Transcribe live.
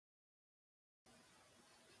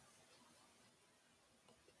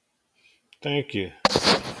Thank you.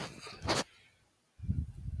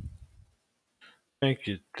 Thank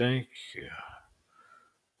you. Thank you.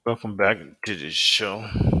 Welcome back to the show.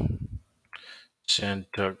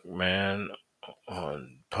 Santuck Man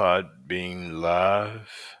on Podbean Live.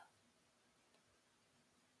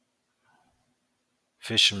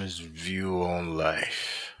 Fisherman's View on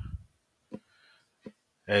Life.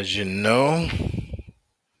 As you know,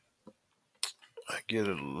 I get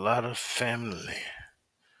a lot of family.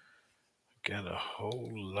 Got a whole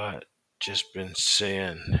lot just been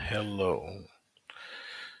saying hello.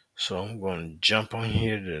 So I'm going to jump on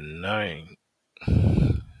here tonight.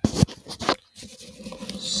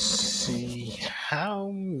 See how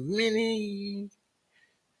many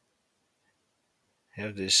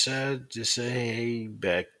have decided to say hey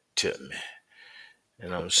back to me.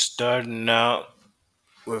 And I'm starting out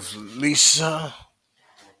with Lisa.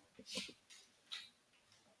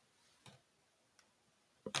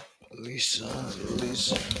 Lisa,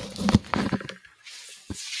 Lisa.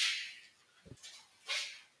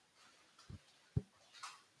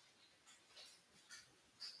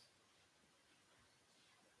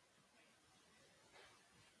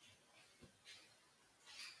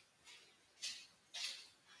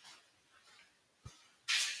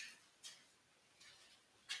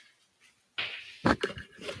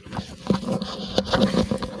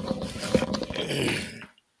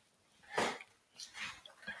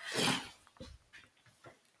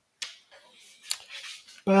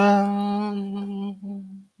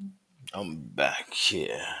 I'm back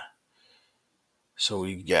here. So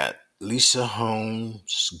we got Lisa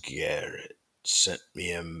Holmes Garrett sent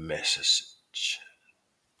me a message.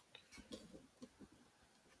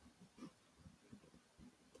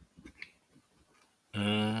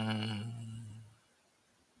 Mm.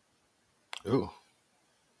 Oh,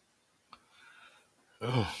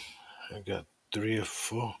 oh, I got three or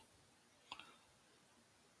four.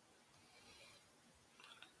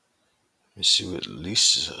 Let me see what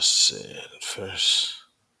Lisa said first.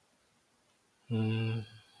 Mm,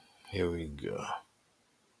 here we go.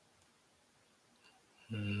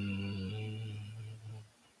 Mm,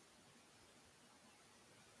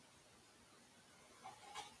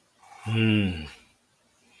 mm.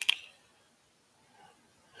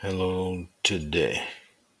 Hello today.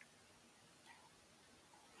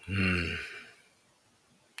 Mm.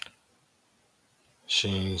 She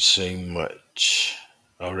ain't say much.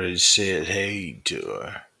 Already said hey to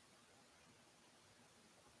her.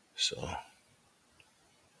 So,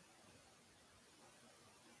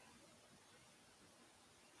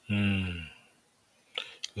 mm.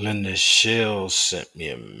 Linda Shell sent me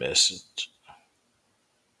a message.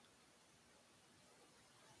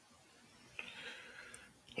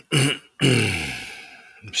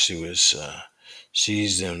 She was,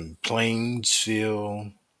 she's in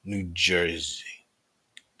Plainsville, New Jersey.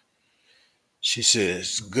 She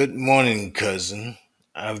says, "Good morning, cousin.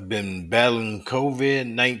 I've been battling COVID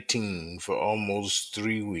 19 for almost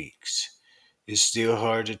 3 weeks. It's still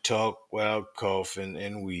hard to talk without coughing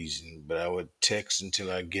and wheezing, but I would text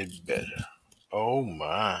until I get better." Oh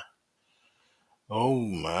my. Oh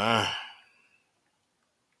my.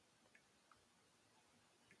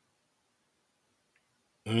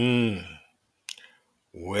 Mm.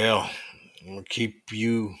 Well, I'm gonna keep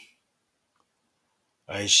you.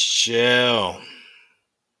 I shall.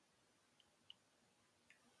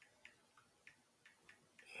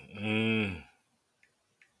 Mm.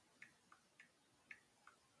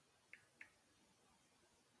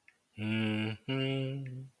 Hmm.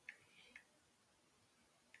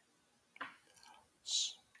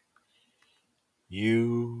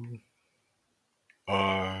 You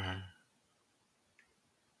are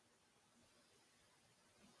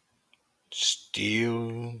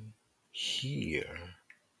still here.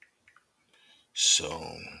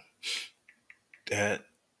 So that's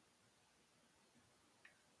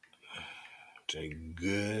a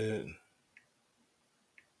good.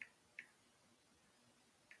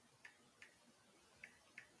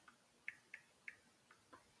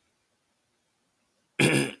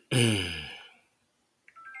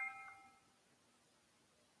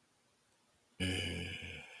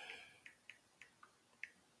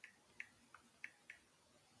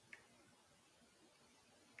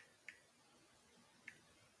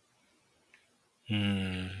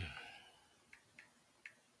 Mm.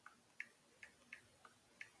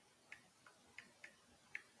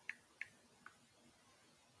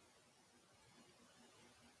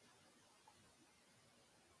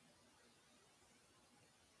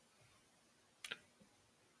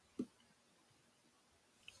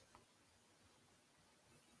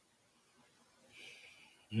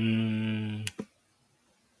 Mm.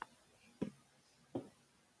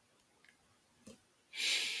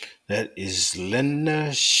 That is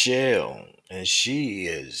Linda Shell, and she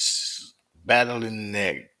is battling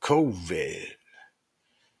that COVID.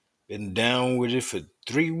 Been down with it for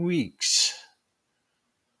 3 weeks.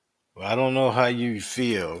 Well, I don't know how you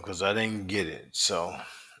feel because I didn't get it. So,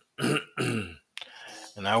 and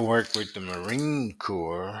I work with the Marine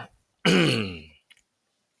Corps, and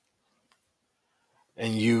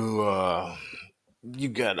you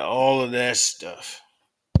got all of that stuff.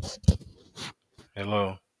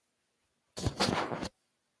 Hello,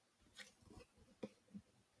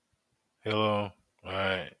 hello. All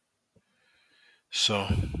right. So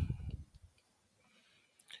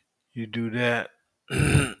you do that.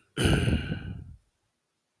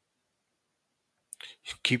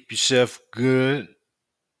 Keep yourself good.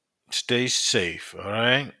 Stay safe. All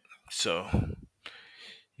right. So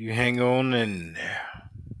you hang on in there.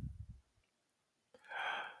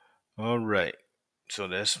 All right. So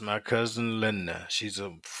that's my cousin Linda. She's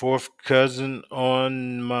a fourth cousin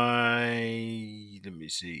on my, let me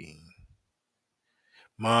see,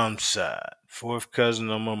 mom's side. Fourth cousin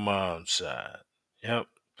on my mom's side. Yep.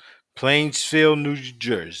 Plainsville, New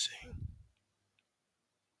Jersey.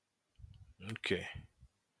 Okay.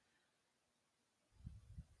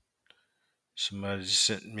 Somebody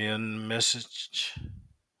sent me a message.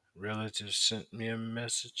 Relative sent me a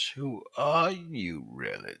message. Who are you,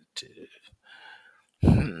 relative?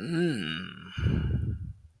 Hmm.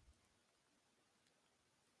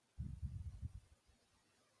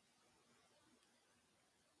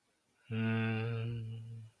 Hmm.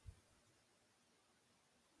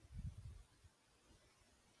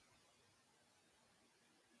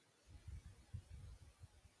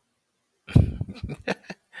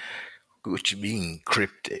 What you mean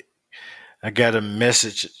cryptic? I got a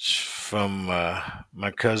message from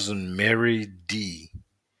my cousin Mary D.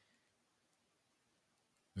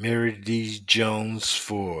 Mary D. Jones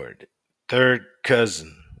Ford. Third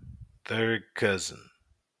cousin. Third cousin.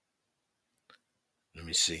 Let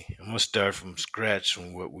me see. I'm going to start from scratch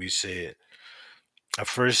from what we said. I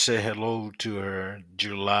first said hello to her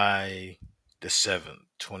July the 7th,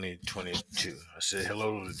 2022. I said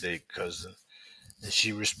hello today, cousin. And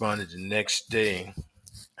she responded the next day,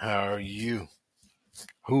 how are you?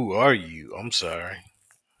 Who are you? I'm sorry.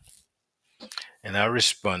 And I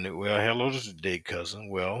responded, well, hello today, cousin.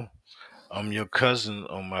 Well, I'm your cousin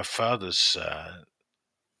on my father's side,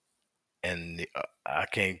 and I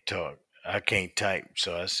can't talk. I can't type.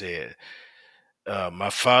 So I said, my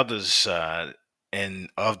father's side and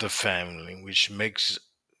of the family, which makes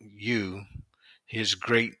you his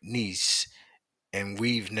great niece, and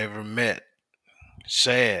we've never met.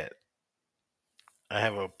 Sad. I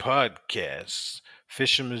have a podcast,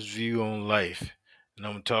 Fisherman's View on Life, and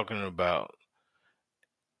I'm talking about,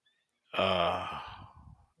 uh,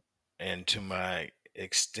 and to my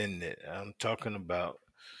extended, I'm talking about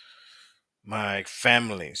my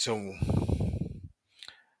family. So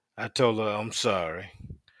I told her, I'm sorry.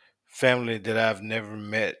 Family that I've never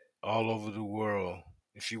met all over the world.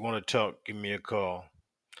 If you want to talk, give me a call.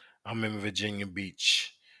 I'm in Virginia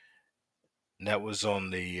Beach. And that was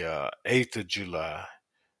on the 8th of July.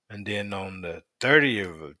 And then on the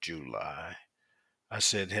 30th of July, I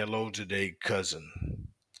said, hello today, cousin.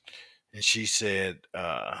 And she said,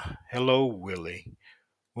 hello, Willie.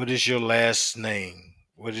 What is your last name?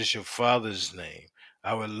 What is your father's name?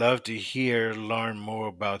 I would love to learn more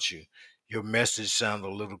about you. Your message sounds a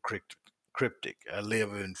little cryptic. I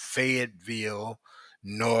live in Fayetteville,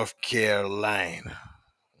 North Carolina.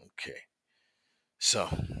 Okay. So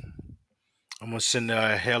I'm going to send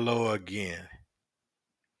her a hello again,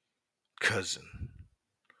 cousin.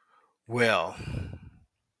 Well, I'm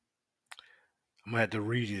going to have to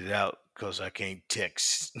read it out because I can't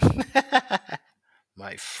text.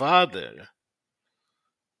 My father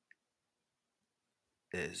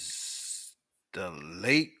is the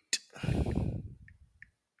late.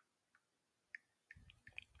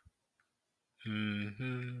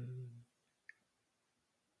 Mhm.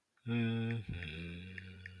 Mhm.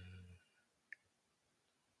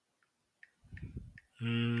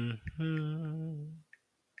 Mhm.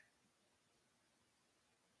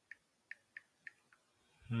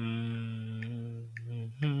 Mhm.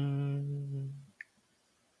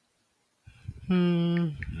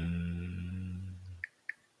 Mhm.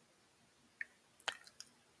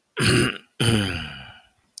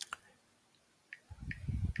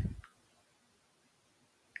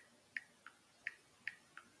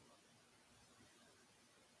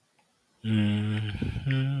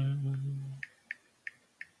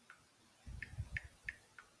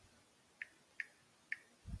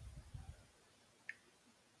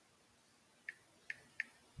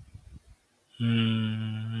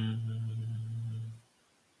 Mhm.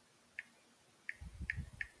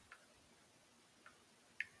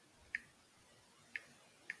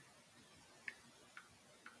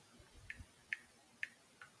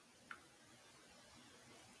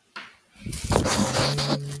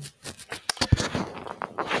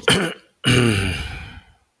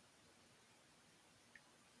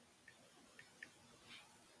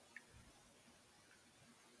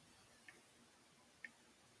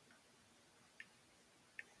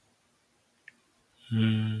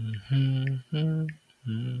 Mm-hmm.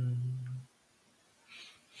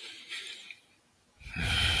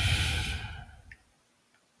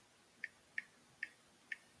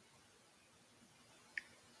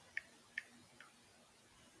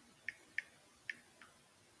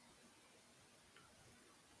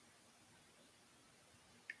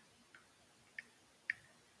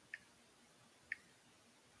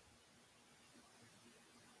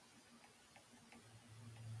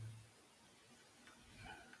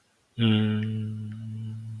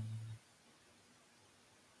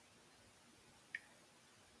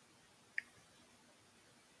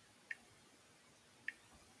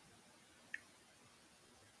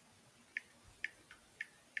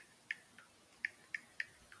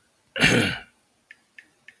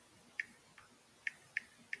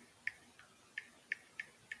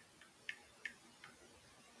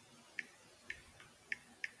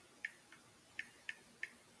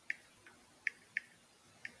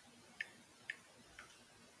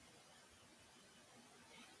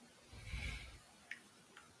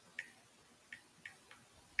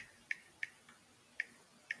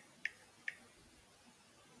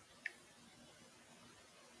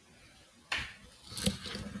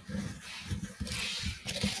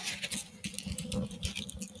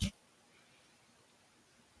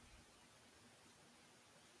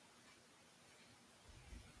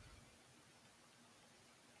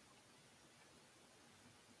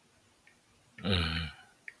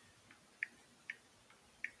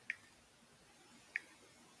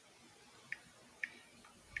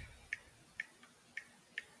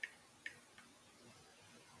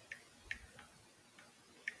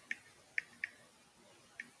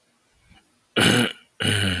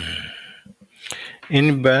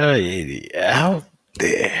 Anybody out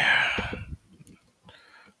there?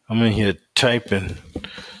 I'm in here typing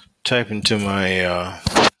to my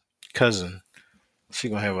cousin. She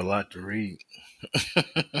gonna have a lot to read.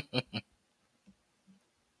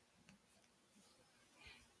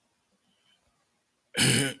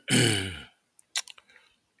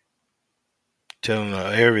 Telling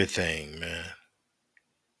her everything, man.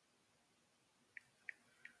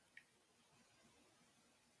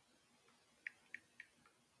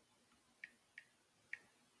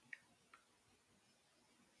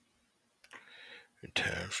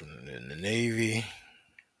 Retired from the Navy.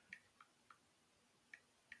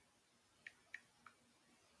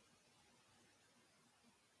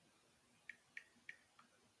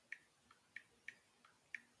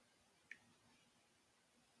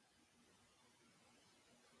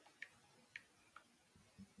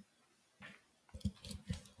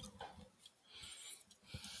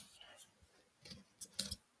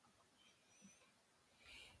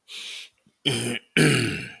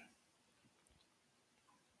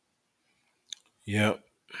 Yep.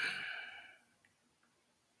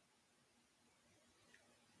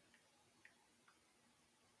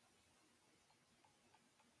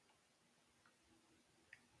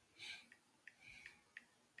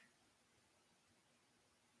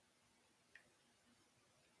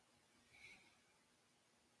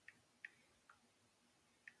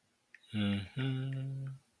 Hmm.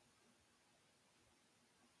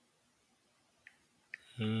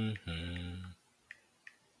 Hmm.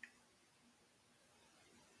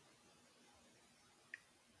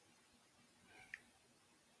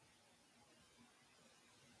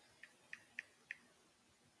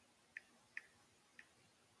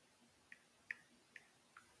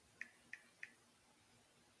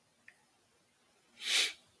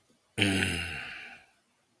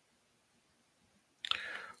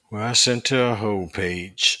 Well, I sent her a whole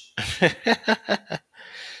page.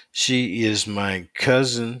 She is my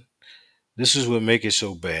cousin. This is what make it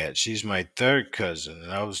so bad. She's my third cousin,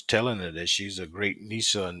 and I was telling her that she's a great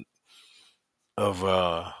niece of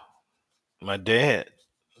my dad.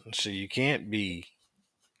 So you can't be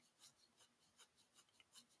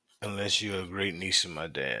unless you're a great niece of my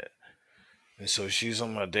dad. And so she's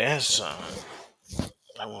on my dad's side.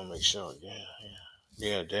 I want to make sure,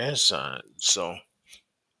 yeah, dad's side. So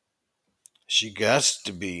she got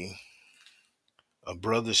to be a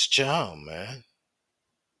brother's child, man.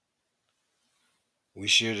 We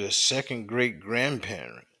share the second great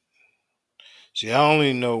grandparent. See, I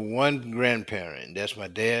only know one grandparent. That's my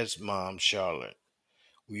dad's mom, Charlotte.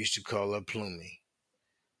 We used to call her Plumie,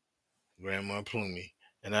 Grandma Plumie.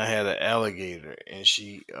 And I had an alligator, and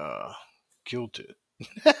she killed it.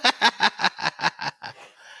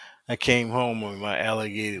 I came home and my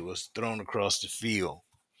alligator was thrown across the field.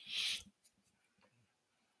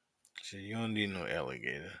 She said, "You don't need no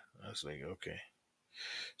alligator." I was like, "Okay."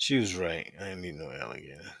 She was right. I didn't need no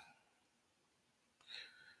alligator.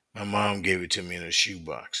 My mom gave it to me in a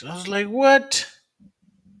shoebox. I was like, what?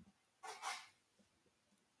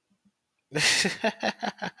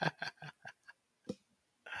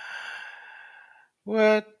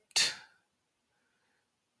 What?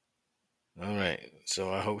 All right.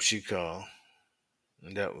 So I hope she called.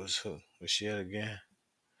 And that was who? Was she at again?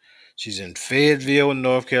 She's in Fayetteville,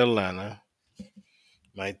 North Carolina.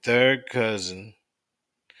 My third cousin,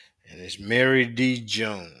 and it's Mary D.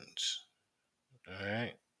 Jones. All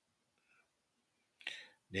right.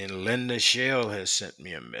 Then Linda Shell has sent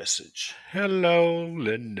me a message. Hello,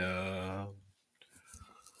 Linda.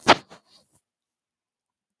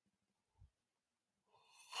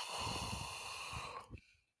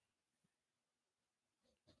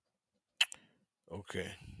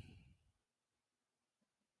 Okay.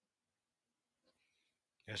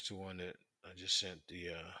 That's the one that I just sent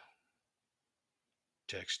the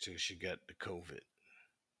text to. She got the COVID.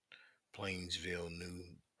 Plainsville, New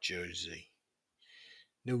Jersey.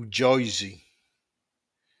 New Jersey.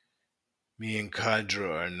 Me and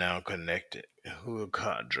Kadra are now connected. Who are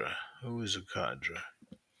Kadra? Who is a Kadra?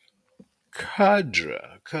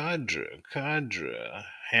 Kadra.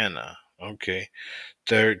 Hannah. Okay.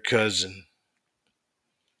 Third cousin.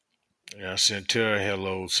 I sent her a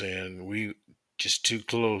hello saying we just too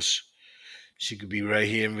close. She could be right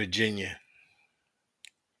here in Virginia.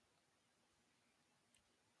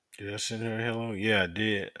 Did I send her a hello? Yeah, I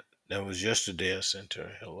did. That was yesterday I sent her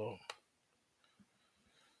a hello.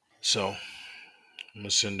 So I'm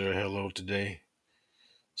gonna send her a hello today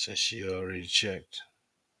since she already checked.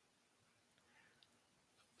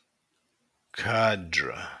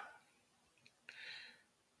 Kadra.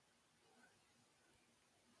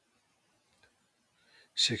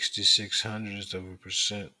 66 hundredths of a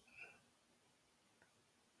percent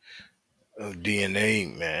of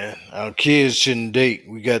DNA, man. Our kids shouldn't date.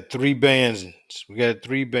 We got three bands. We got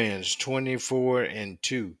three bands, 24 and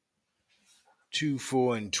 2. 2,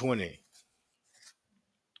 4, and 20.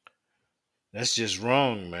 That's just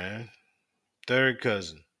wrong, man. Third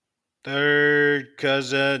cousin. Third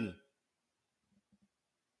cousin.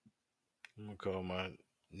 I'm gonna call my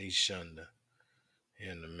niece Shonda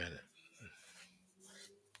here in a minute.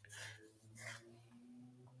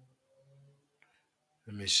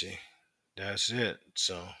 Let me see. That's it.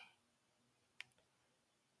 So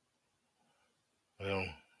well,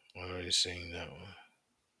 I already seen that one.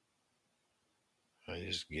 I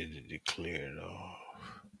just get it declared off.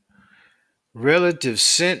 Relative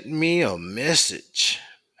sent me a message.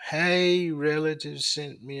 Hey, relative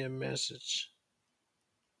sent me a message.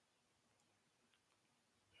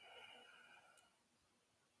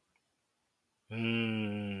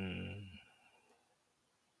 Hmm.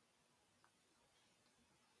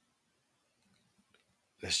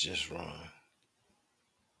 That's just wrong.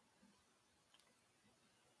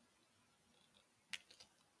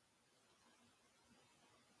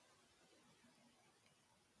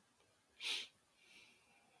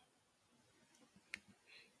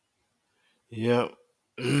 Yep.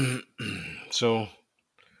 So,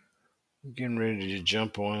 getting ready to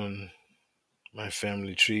jump on my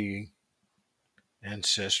family tree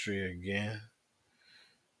ancestry again.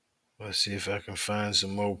 Let's see if I can find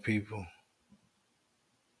some more people.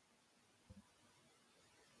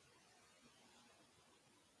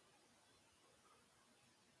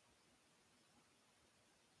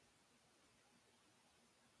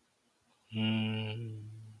 Hmm.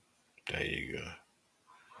 There you go.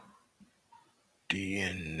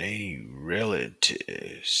 DNA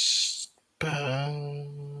relatives. Bow.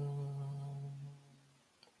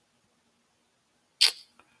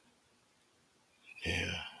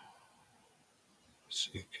 Yeah.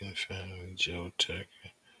 Seeking family, Joe Tucker,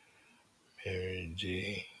 Mary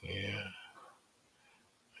G. Yeah.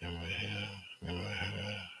 Remember him? Remember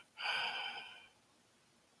her?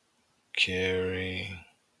 Carrie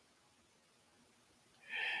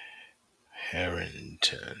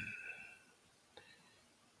Harrington.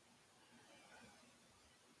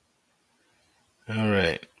 All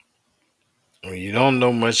right. Well, you don't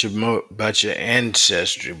know much about your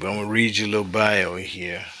ancestry, but I'm going to read your little bio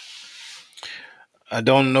here. I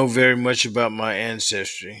don't know very much about my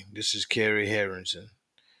ancestry. This is Carrie Harrington.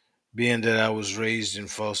 Being that I was raised in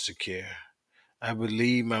foster care, I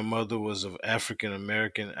believe my mother was of African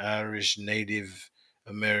American, Irish, Native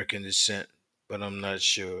American descent, but I'm not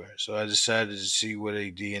sure. So I decided to see what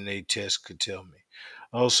a DNA test could tell me.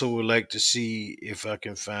 I also would like to see if I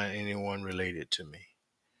can find anyone related to me.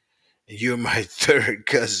 You're my third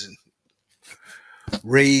cousin,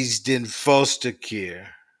 raised in foster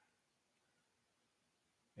care,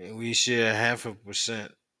 and we share half a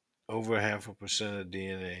percent, over half a percent of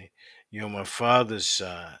DNA. You're on my father's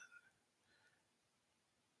side.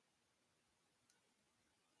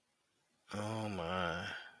 Oh my.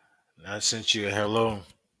 I sent you a hello.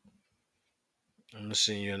 I'm gonna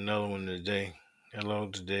send you another one today. Hello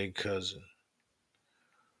today, cousin.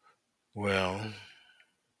 Well,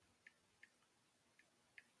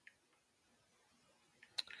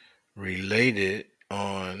 related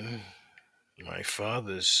on my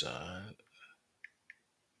father's side.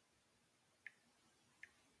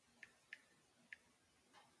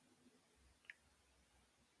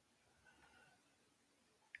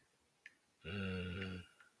 Mm,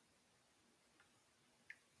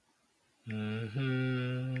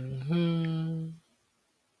 mhm,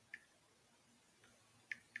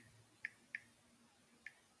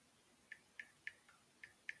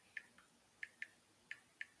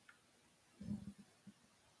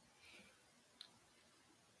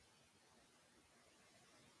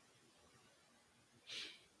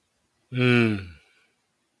 mm, mm,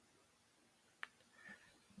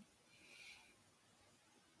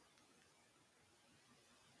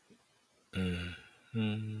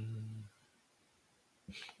 mm,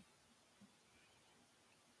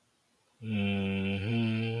 mhm,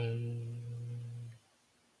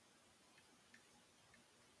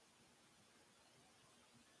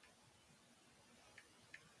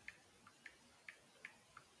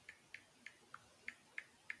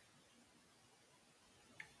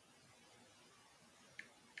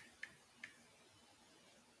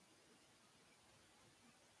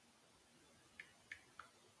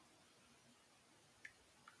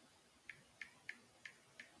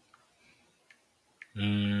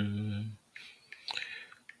 mm.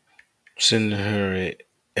 Sending her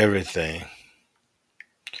everything.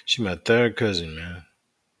 She my third cousin, man.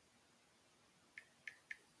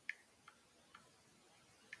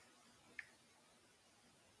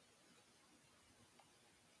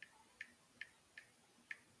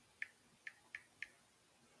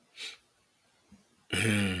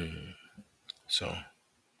 So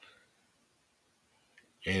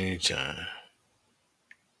anytime.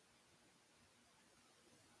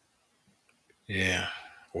 Yeah.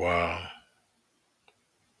 Wow.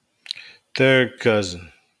 Third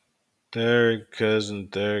cousin. Third cousin.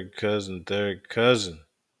 Third cousin. Third cousin.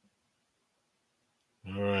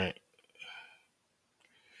 All right.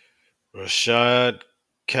 Rashad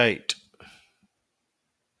Kate.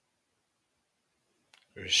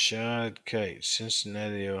 Rashad Kate.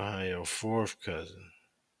 Cincinnati, Ohio. Fourth cousin.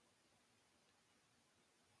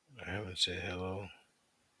 I haven't said hello.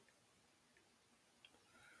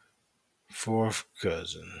 Fourth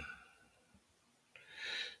cousin.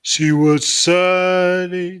 See what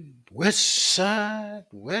side? West side.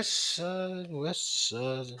 West side. West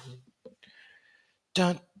side.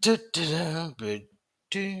 Dun, dun, dun, dun, dun,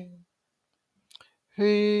 dun.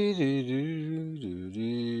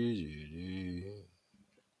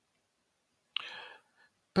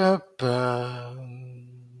 Ba-ba.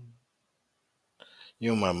 You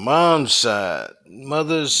know, my mom's side,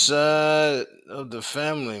 mother's side of the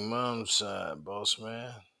family, mom's side, boss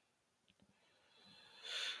man.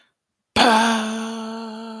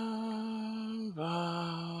 Bam,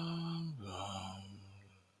 bam, bam.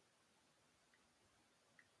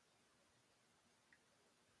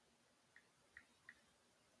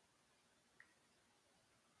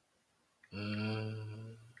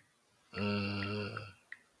 Mm, mm,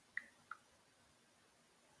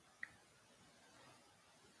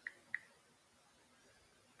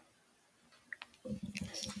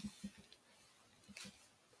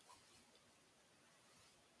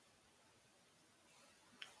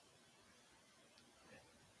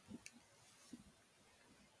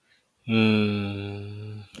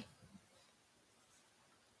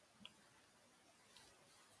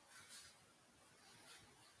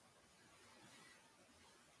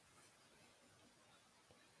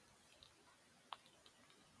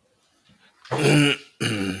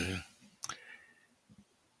 mm.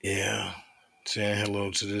 Yeah, saying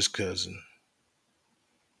hello to this cousin.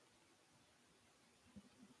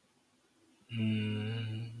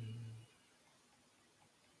 Mm,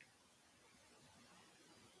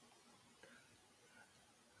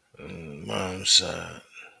 mom's side.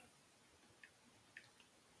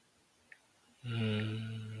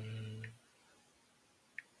 Mm,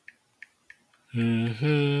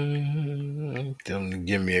 mm-hmm. Tell them to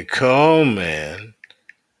give me a call, man.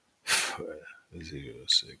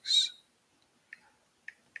 06.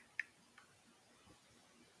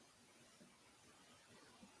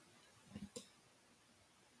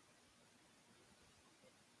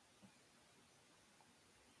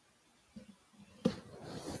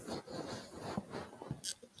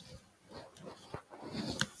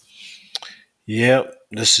 Yep,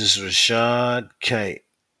 this is Rashad Kate.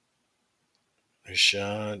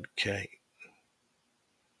 Rashad Kate.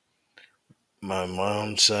 My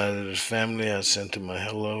mom's side of the family, I sent him a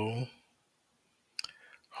hello.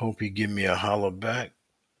 Hope he give me a holler back.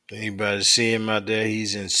 Anybody see him out there?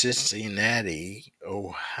 He's in Cincinnati,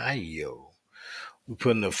 Ohio. We're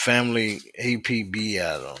putting a family APB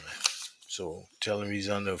out on it. So tell him he's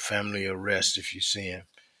under family arrest if you see him.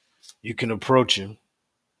 You can approach him.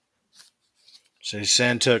 Say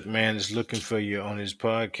Santuck Man is looking for you on his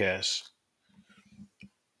podcast.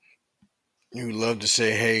 He would love to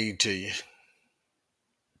say hey to you.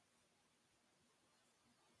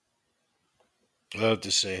 Love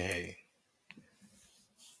to say hey.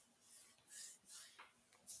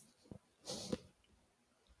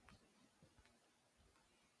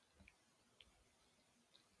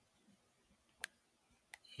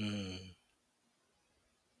 Hmm.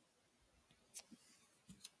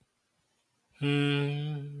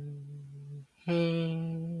 Hmm.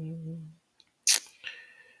 Hmm.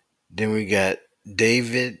 Then we got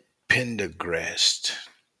David Pendergrast.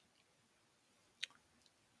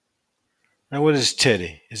 Now, what is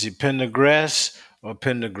Teddy? Is he Pendergrass or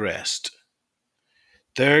Pendergrast?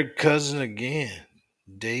 Third cousin again.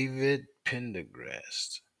 David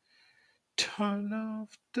Pendergrast. Turn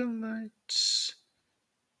off the lights.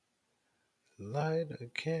 Light a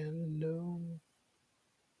candle.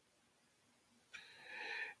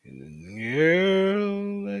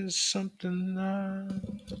 Girl, there's something I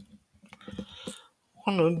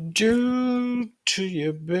wanna do to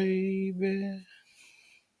you, baby.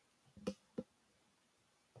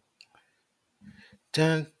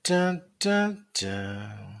 Dun dun dun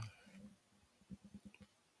dun.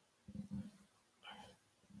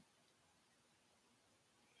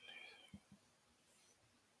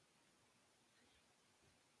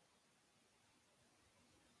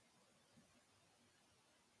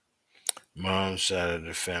 Mom's side of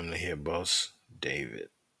the family here, boss. David.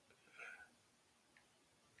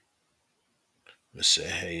 Let's say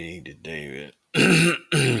hey to David.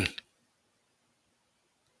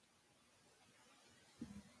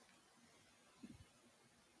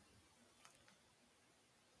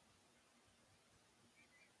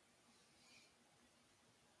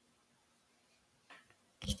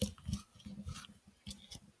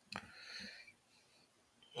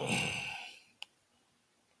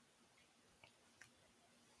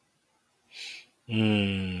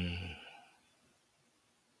 Hmm.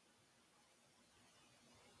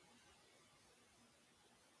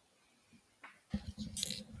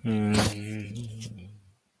 Hmm.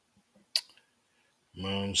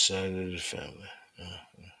 Mom's side of the family.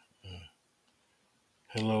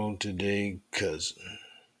 Hello today, cousin.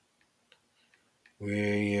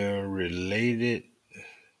 We're related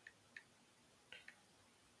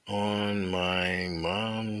on my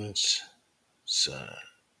mom's side.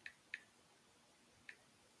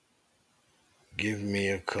 Give me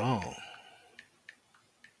a call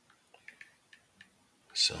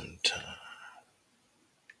sometime.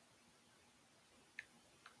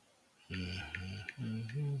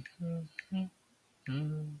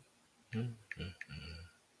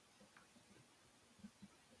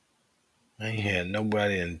 I ain't had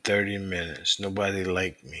nobody in 30 minutes. Nobody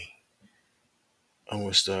liked me. I'm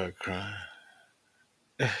gonna start crying.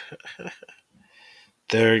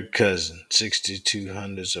 Third cousin, 62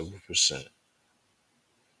 hundredths of a percent.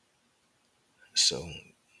 So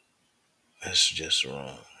that's just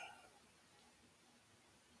wrong.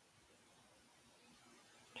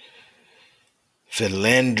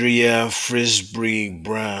 Philandria Frisbee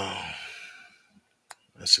Brown.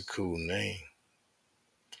 That's a cool name.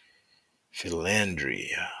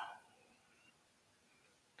 Philandria.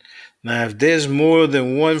 Now, if there's more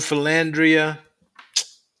than one Philandria,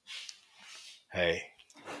 hey,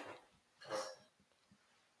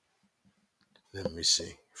 let me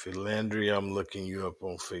see. Philandria, I'm looking you up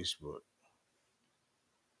on Facebook.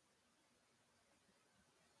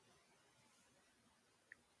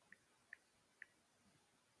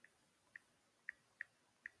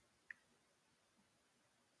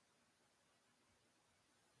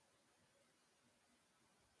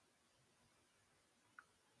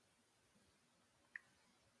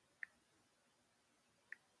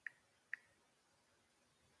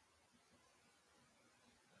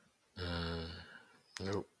 Mm,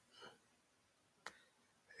 nope.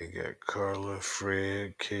 They got Carla,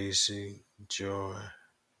 Fred, Casey, Joy.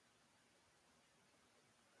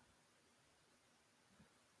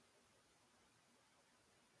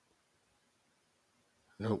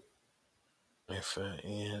 Nope.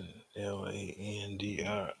 Finlandria.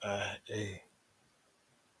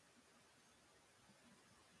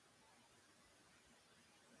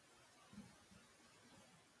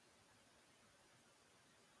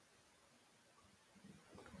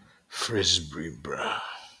 Frisbee, bro.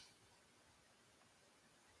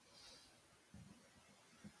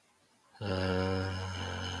 Uh,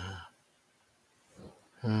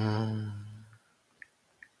 uh,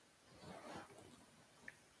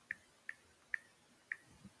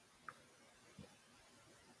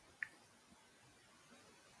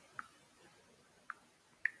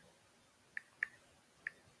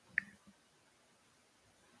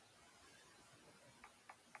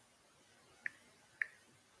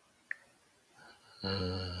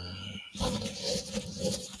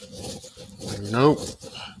 nope,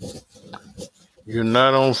 you're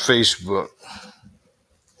not on Facebook,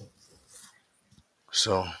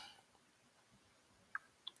 so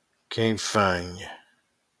can't find you.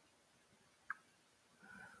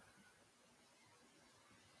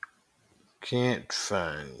 Can't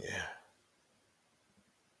find you.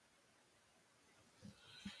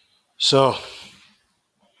 So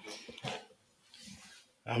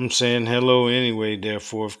I'm saying hello anyway, there,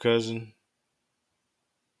 fourth cousin.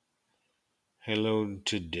 Hello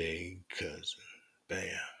today, cousin. Bam.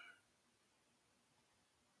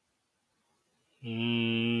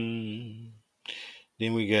 Mm.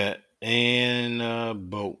 Then we got Anna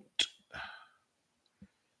Boat.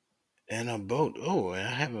 Anna Boat. Oh, I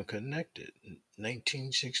haven't connected.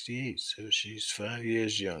 1968, so she's 5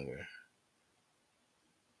 years younger.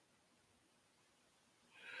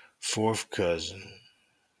 Fourth cousin.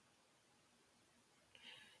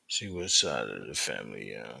 See what side of the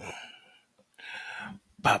family.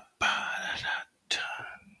 Papa.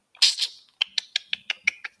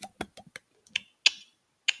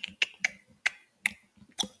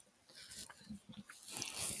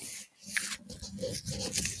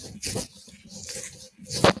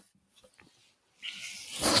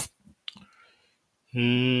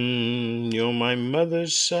 You're my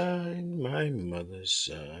mother's side, my mother's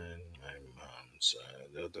side, my mom's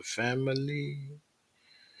side of the family.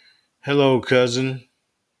 Hello, cousin.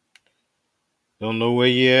 Don't know where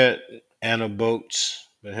you at, Anna Boats,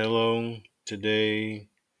 but hello today,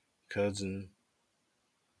 cousin.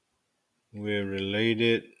 We're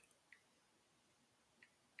related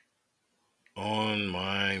on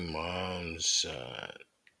my mom's side.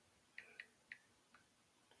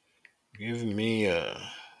 Give me a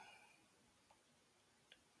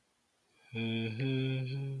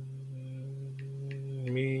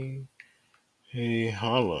me a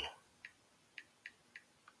holler.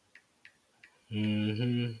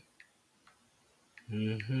 Mm-hmm.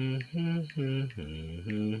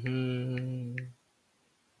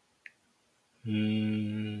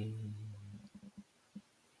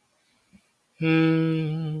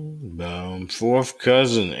 Fourth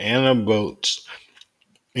cousin Anna Boats.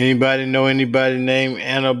 Anybody know anybody named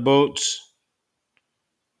Anna Boats?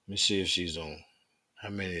 Let me see if she's on. How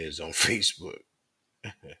many is on Facebook?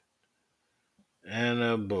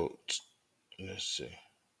 Anna Boats. Let's see.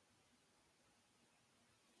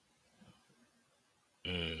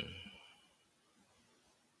 Mm.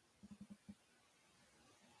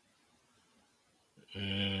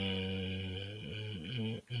 Mm,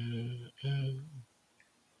 mm, mm, mm.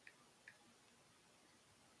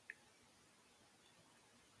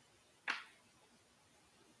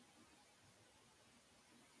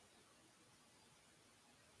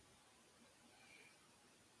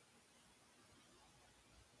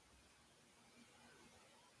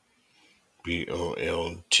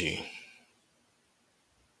 BOLT.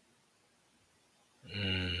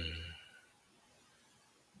 Mm.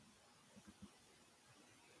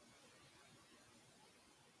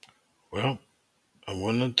 Well, I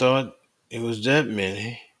wouldn't have thought it was that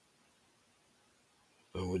many,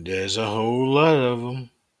 but there's a whole lot of them.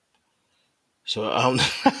 So I'm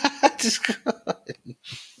just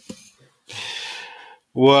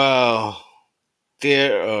wow.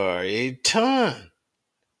 There are a ton.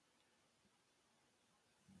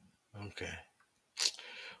 Okay.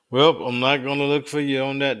 Well, I'm not gonna look for you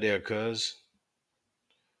on that there, cuz.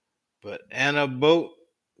 But Anna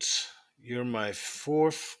Boats, you're my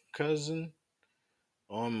fourth cousin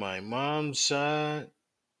on my mom's side,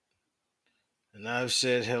 and I've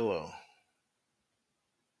said hello.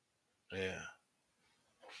 Yeah.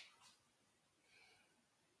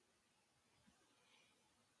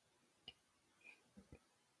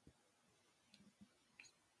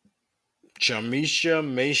 Charmisha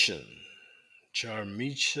Mason.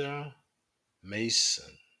 Charmisha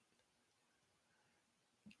Mason.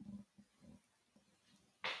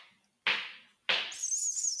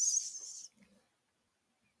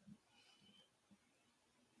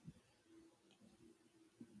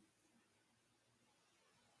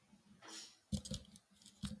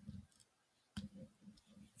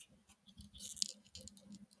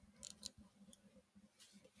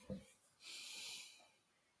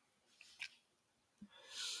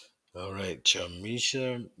 All right,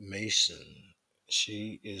 Chamisha Mason.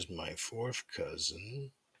 She is my fourth cousin.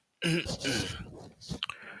 Let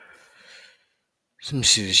me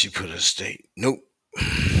see, did she put a state? Nope.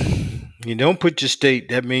 You don't put your state,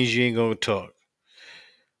 that means you ain't gonna talk.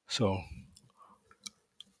 So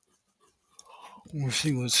we'll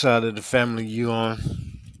see what side of the family you on.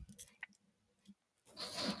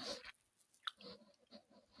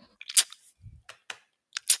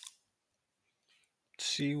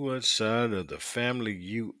 See what side of the family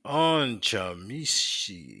you on,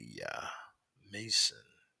 Chamisha Mason.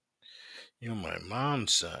 You're my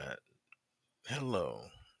mom's side.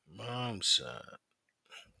 Hello, mom's side.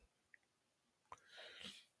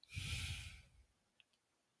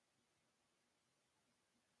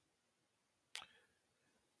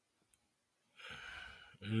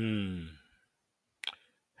 Hmm.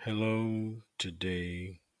 Hello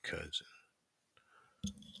today, cousin.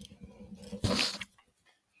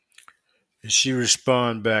 If she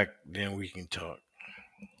respond back, then we can talk.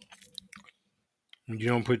 When you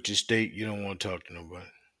don't put your state, you don't want to talk to nobody.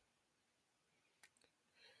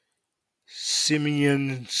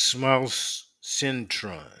 Simeon Smouse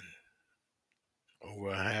Centron, over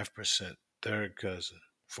a half percent. Third cousin,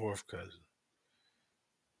 fourth cousin.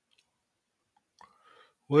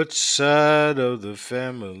 What side of the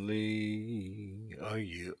family are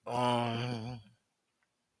you on?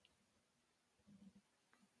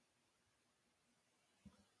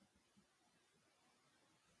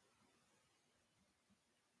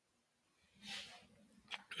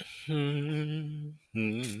 Hmm,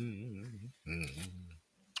 hmm, hmm,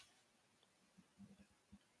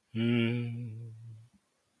 hmm.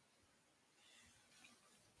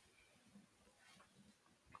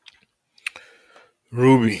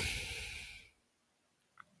 Ruby,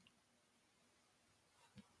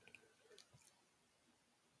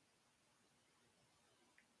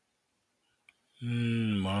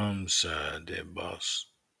 mom's side, their boss.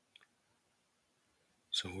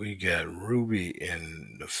 So we got Ruby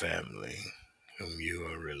in the family, whom you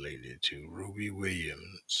are related to. Ruby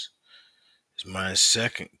Williams is my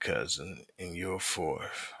second cousin, and your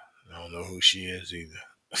fourth. I don't know who she is either.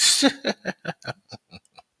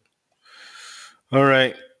 All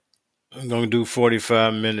right, I'm gonna do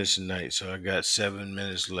 45 minutes tonight, so I got 7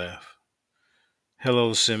 minutes left.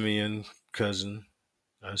 Hello, Simeon, cousin.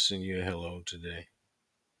 I send you a hello today.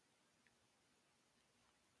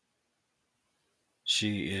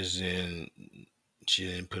 She is in. She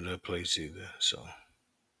didn't put her place either. So,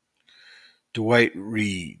 Dwight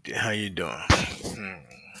Reed, how you doing?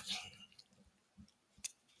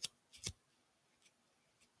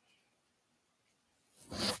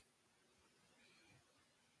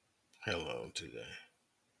 Hello today.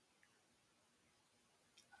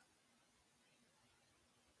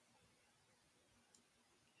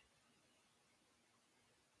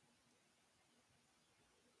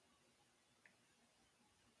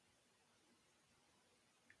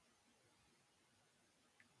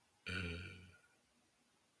 Mm.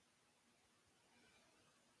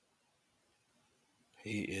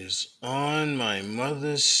 He is on my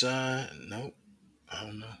mother's side. Nope, I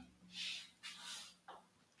don't know.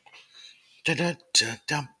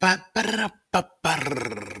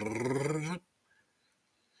 Da-da-da-da-ba-ba-da-ba-ba-rrrr.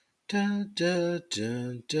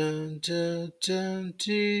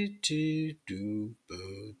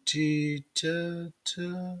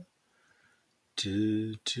 Da-da-da-da-da-dee-dee-doo-bo-dee-da-da.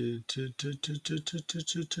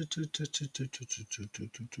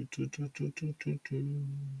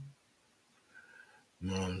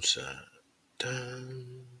 Mom's side.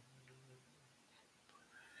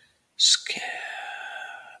 Scared.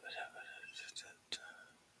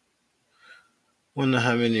 Wonder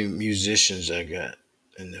how many musicians I got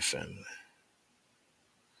in the family.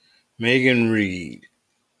 Megan Reed,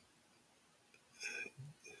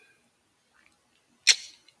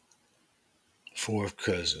 fourth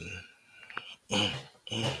cousin.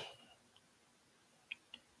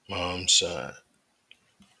 Mom's side.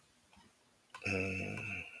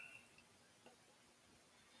 Mm.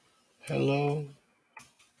 Hello.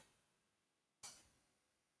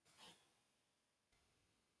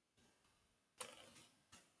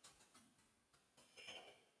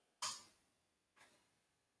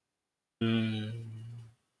 Mm.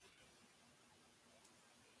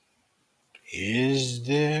 Is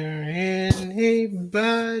there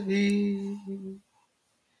anybody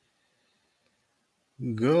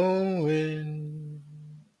going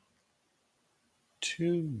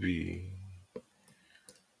to be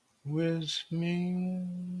with me?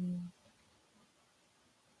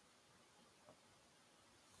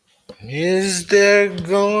 Is there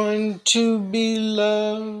going to be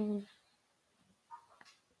love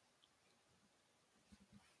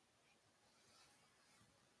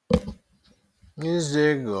Is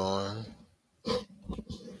there going?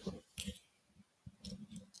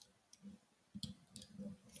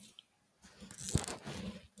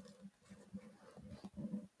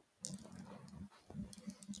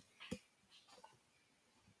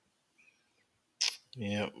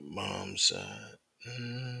 Yep, mom's side.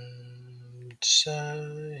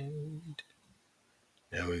 Side.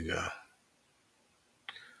 There we go.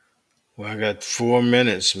 Well, I got 4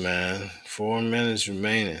 minutes, man. 4 minutes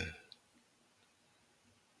remaining.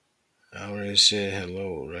 I already said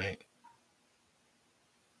hello, right?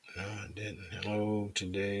 No, I didn't. Hello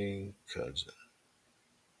today, cousin.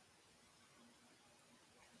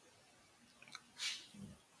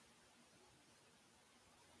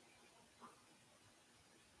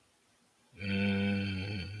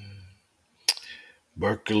 Mm,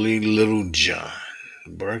 Berkeley Littlejohn.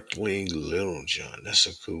 Berkeley Littlejohn. That's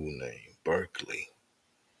a cool name. Berkeley.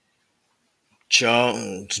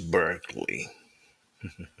 Charles Berkeley.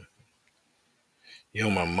 Yo,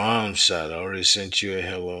 my mom's side. I already sent you a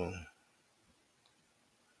hello.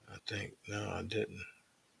 I think. No, I didn't.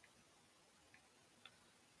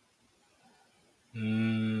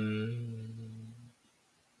 Mm,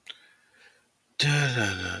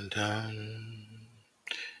 da-da-da-da.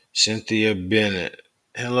 Cynthia Bennett.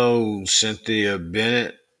 Hello, Cynthia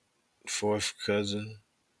Bennett. Fourth cousin.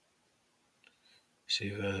 See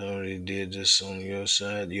if I already did this on your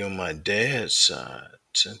side. You're on my dad's side.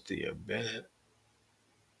 Cynthia Bennett.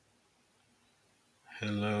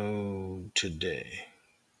 Hello today,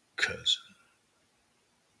 cousin.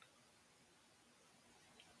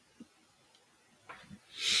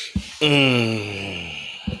 Mm.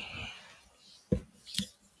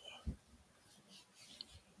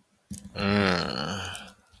 Mm.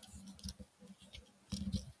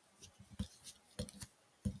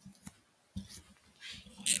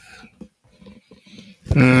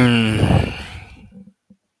 Mm.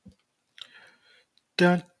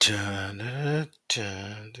 Da, da, da, da,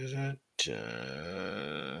 da, da, da.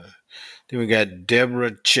 Then we got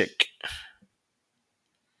Deborah Chick.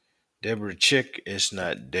 Deborah Chick is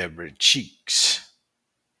not Deborah Cheeks.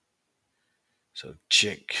 So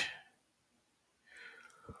Chick.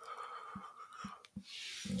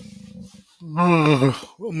 I'm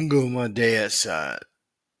gonna go with my dad's side.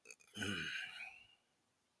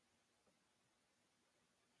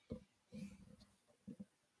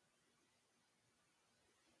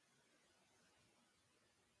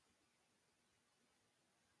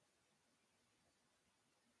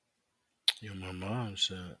 You're my mom's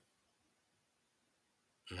side.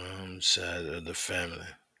 Mom's side of the family.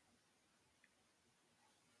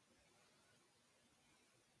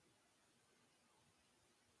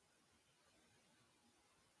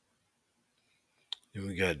 Then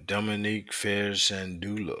we got Dominique Fair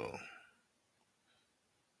Sandulo.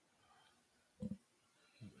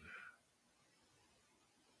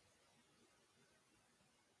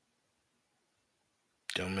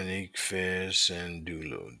 Dominique Fair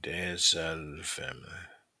Sandulo, dad's side of the family.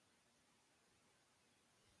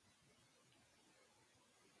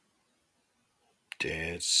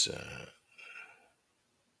 Dad's side.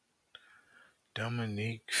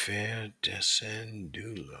 Dominique Fair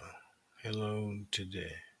Sandulo. Hello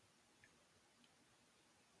today.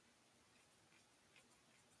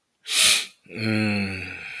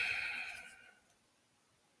 Mm.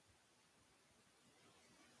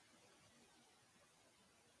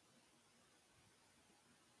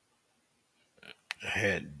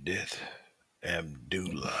 Hadith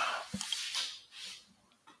Abdullah.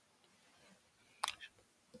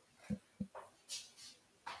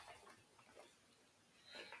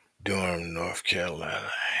 Durham, North Carolina.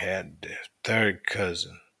 Hadith. Third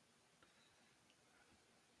cousin.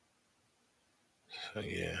 So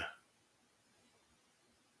yeah.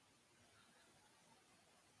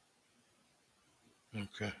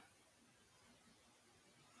 Okay.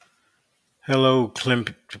 Hello,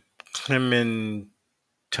 Clement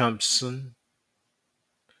Thompson.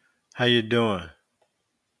 How you doing?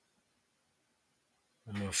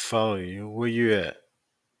 I'm gonna follow you. Where you at?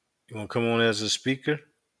 You wanna come on as a speaker?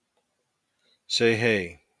 Say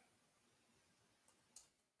hey.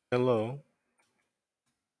 Hello.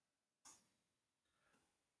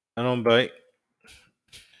 I don't bite.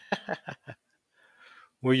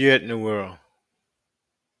 Where you at in the world?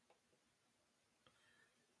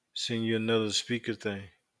 Send you another speaker thing.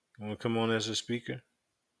 You wanna come on as a speaker?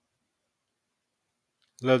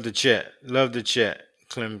 Love the chat. Love the chat.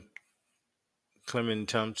 Clement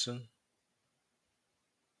Thompson.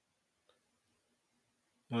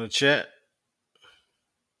 Wanna chat?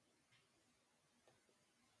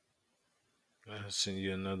 I'll send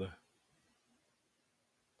you another.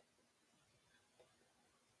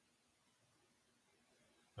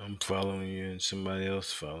 I'm following you and somebody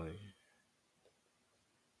else following you.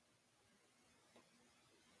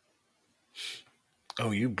 Oh,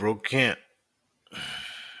 you broke camp.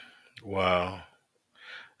 Wow.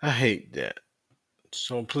 I hate that.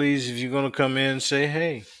 So please, if you're gonna come in, say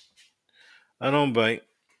hey. I don't bite.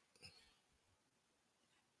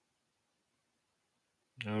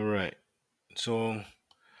 All right. So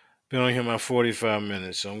been on here my 45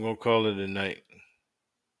 minutes, so I'm gonna call it a night.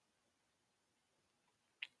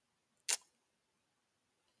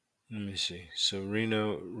 Let me see.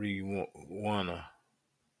 Serena Rewana,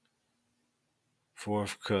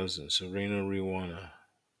 fourth cousin. Serena Rewana.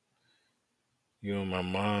 You're on my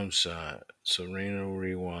mom's side. Serena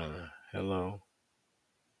Rewana. Hello.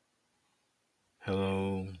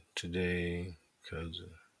 Hello today,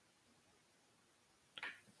 cousin.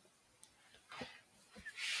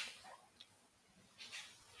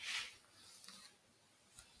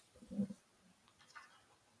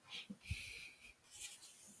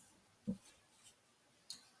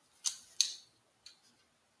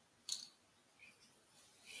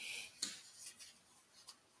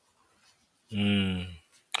 Mm.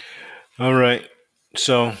 All right.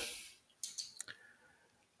 So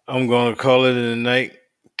I'm going to call it a night.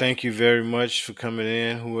 Thank you very much for coming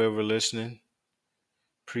in, whoever listening.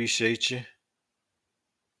 Appreciate you.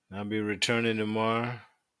 I'll be returning tomorrow.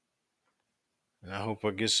 And I hope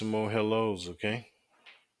I get some more hellos, okay?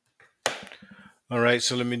 All right,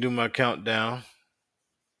 so let me do my countdown.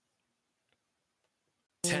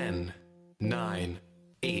 10, 9,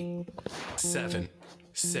 8, 7,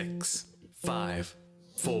 6, 5,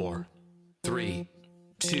 4, 3,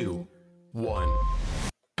 2, 1.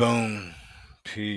 Boom. Peace.